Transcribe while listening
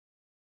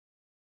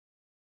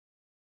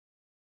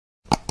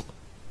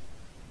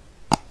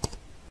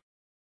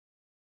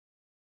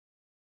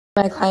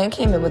My client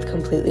came in with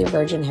completely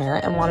virgin hair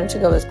and wanted to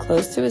go as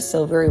close to a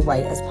silvery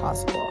white as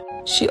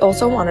possible. She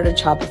also wanted to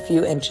chop a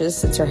few inches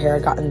since her hair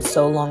had gotten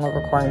so long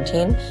over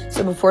quarantine,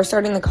 so before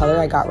starting the color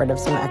I got rid of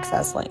some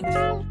excess length.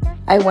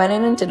 I went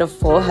in and did a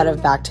full head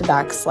of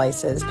back-to-back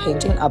slices,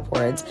 painting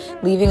upwards,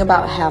 leaving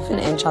about half an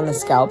inch on the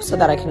scalp so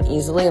that I can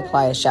easily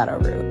apply a shadow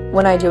root.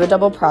 When I do a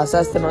double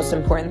process, the most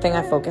important thing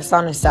I focus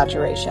on is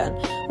saturation.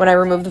 When I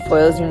remove the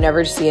foils, you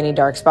never see any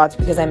dark spots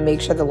because I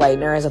make sure the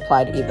lightener is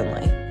applied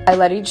evenly. I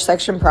let each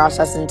section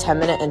process in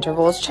 10-minute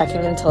intervals,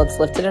 checking until it's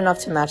lifted enough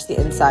to match the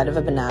inside of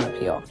a banana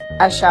peel.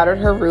 I shadowed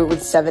her root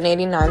with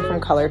 789 from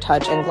Color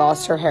Touch and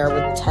glossed her hair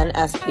with 10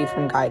 SP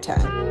from Guy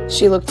 10.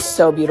 She looked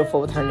so beautiful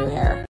with her new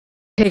hair.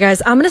 Hey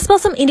guys, I'm gonna spill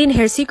some Indian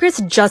hair secrets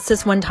just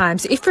this one time,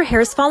 so if your hair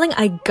is falling,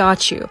 I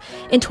got you.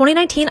 In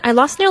 2019, I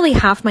lost nearly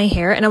half my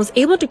hair and I was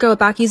able to grow it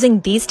back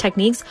using these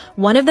techniques,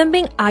 one of them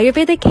being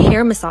Ayurvedic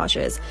hair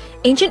massages.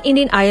 Ancient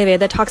Indian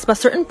Ayurveda talks about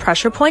certain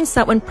pressure points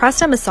that when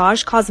pressed and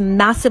massaged cause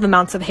massive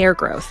amounts of hair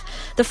growth.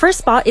 The first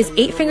spot is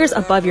 8 fingers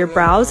above your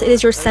brows. It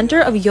is your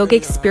center of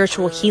yogic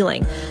spiritual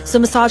healing, so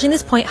massaging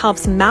this point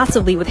helps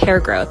massively with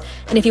hair growth.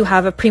 And if you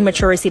have a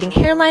premature receding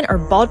hairline or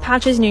bald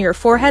patches near your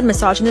forehead,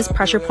 massaging this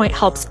pressure point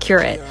helps cure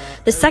it.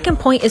 The second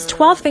point is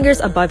 12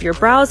 fingers above your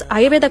brows.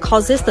 Ayurveda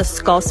calls this the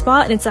skull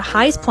spot, and it's the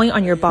highest point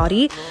on your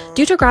body.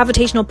 Due to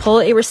gravitational pull,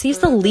 it receives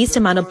the least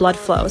amount of blood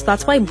flow, so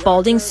that's why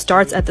balding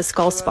starts at the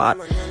skull spot.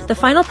 The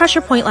final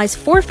pressure point lies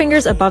 4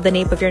 fingers above the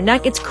nape of your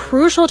neck. It's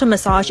crucial to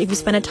massage if you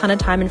spend a ton of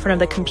time in front of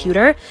the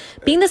computer.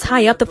 Being this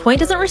high up, the point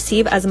doesn't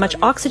receive as much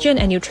oxygen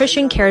and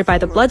nutrition carried by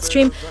the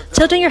bloodstream.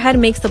 Tilting your head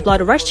makes the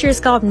blood rush to your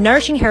scalp,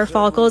 nourishing hair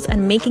follicles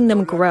and making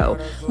them grow.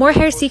 More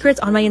hair secrets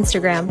on my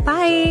Instagram.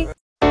 Bye!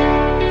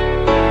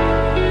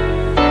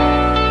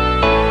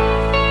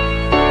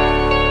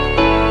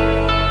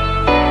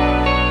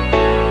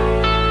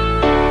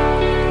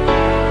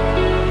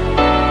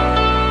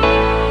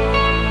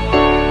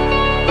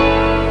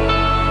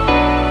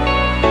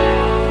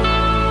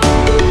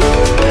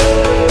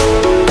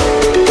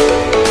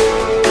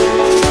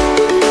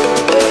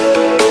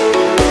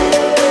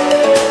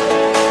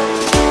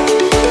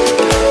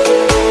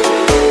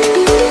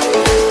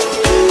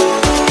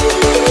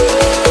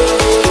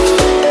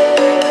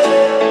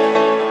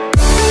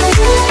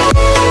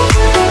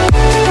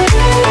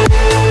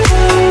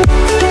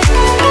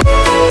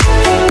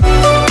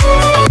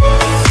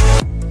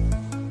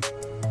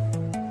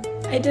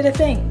 I did a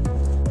thing,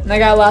 and I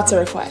got lots of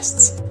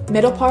requests.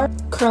 Middle part,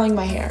 curling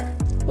my hair.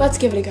 Let's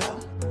give it a go.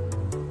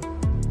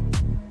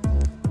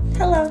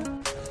 Hello.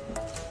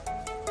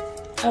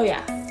 Oh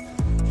yeah.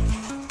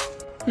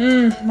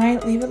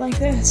 Might leave it like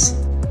this.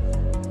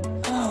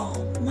 Oh,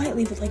 might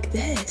leave it like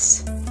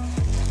this.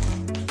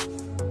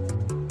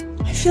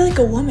 I feel like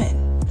a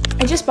woman.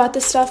 I just bought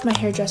this stuff, my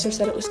hairdresser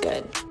said it was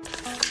good.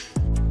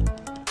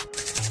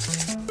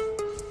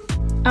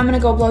 I'm gonna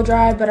go blow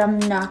dry, but I'm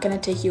not gonna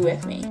take you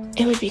with me.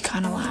 It would be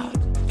kinda loud.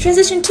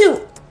 Transition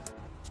 2!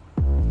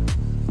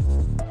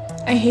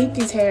 I hate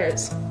these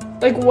hairs.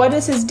 Like, what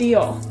is his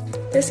deal?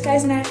 This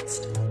guy's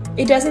next.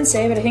 It doesn't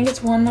say, but I think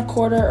it's 1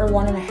 1/4 or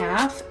 1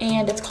 1/2,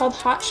 and it's called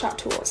Hot Shot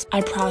Tools.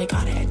 I probably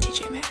got it at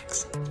TJ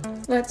Maxx.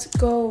 Let's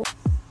go.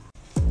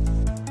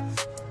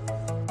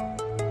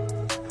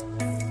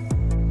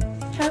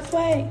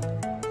 Halfway.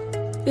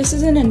 This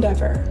is an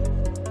endeavor.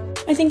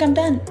 I think I'm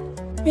done.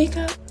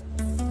 Makeup.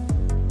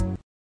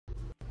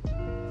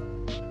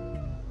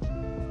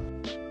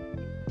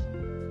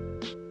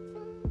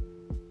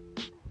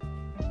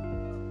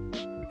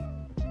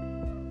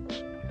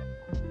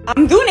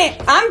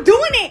 I'm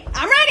doing it.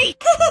 I'm ready.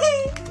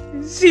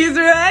 She's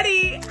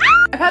ready.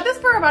 I've had this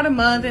for about a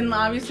month and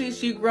obviously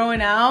she's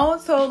growing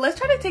out. So let's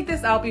try to take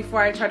this out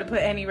before I try to put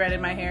any red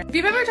in my hair. If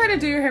you've ever tried to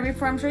do your hair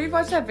before, I'm sure you've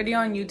watched that video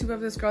on YouTube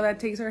of this girl that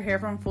takes her hair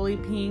from fully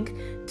pink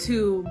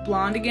to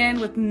blonde again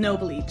with no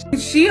bleach.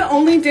 She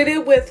only did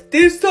it with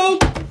dish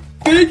soap,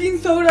 baking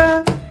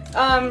soda,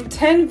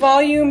 10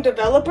 volume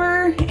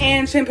developer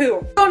and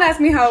shampoo. Don't ask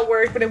me how it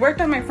worked, but it worked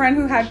on my friend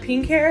who had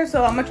pink hair,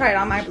 so I'm gonna try it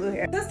on my blue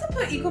hair. Just to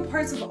put equal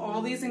parts of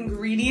all these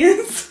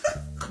ingredients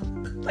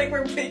like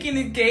we're baking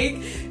a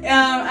cake.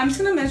 I'm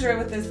just gonna measure it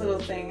with this little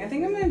thing. I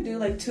think I'm gonna do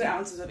like 2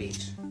 ounces of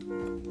each.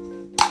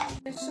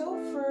 So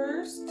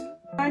first,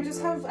 I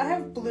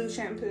have blue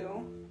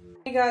shampoo.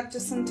 I got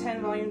just some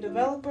 10 volume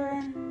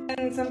developer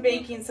and some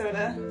baking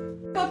soda.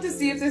 Hope to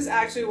see if this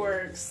actually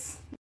works.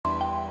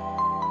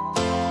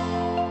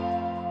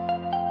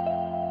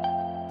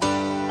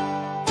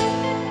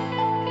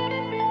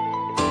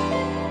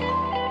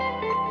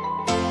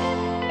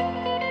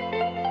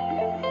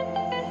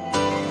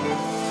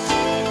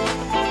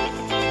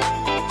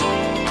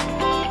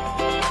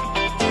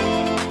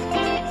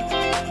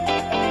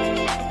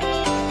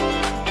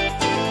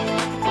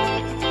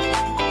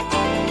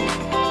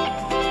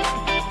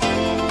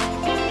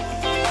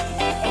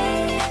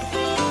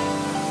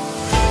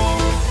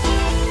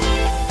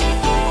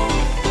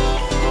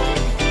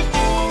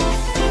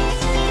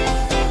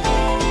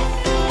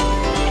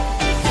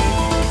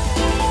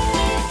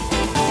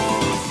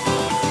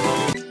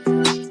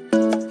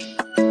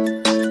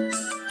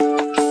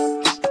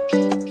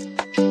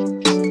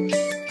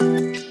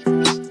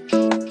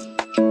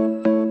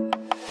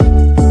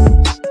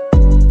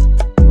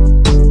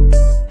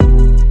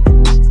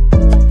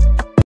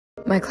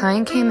 My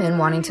client came in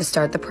wanting to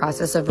start the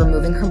process of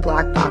removing her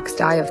black box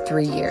dye of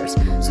 3 years,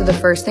 so the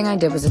first thing I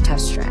did was a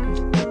test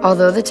strand.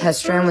 Although the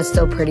test strand was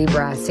still pretty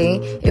brassy,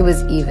 it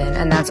was even,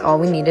 and that's all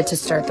we needed to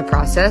start the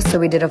process, so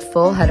we did a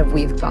full head of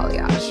weave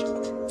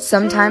balayage.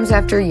 Sometimes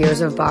after years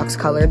of box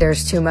color,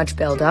 there's too much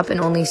buildup and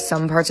only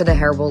some parts of the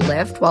hair will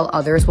lift while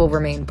others will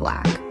remain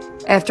black.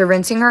 After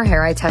rinsing her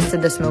hair, I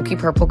tested the smoky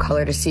purple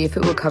color to see if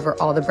it would cover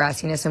all the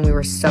brassiness, and we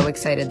were so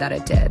excited that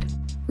it did.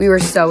 We were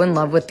so in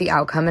love with the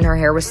outcome, and her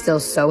hair was still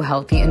so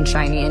healthy and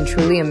shiny and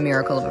truly a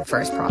miracle of a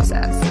first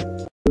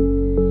process.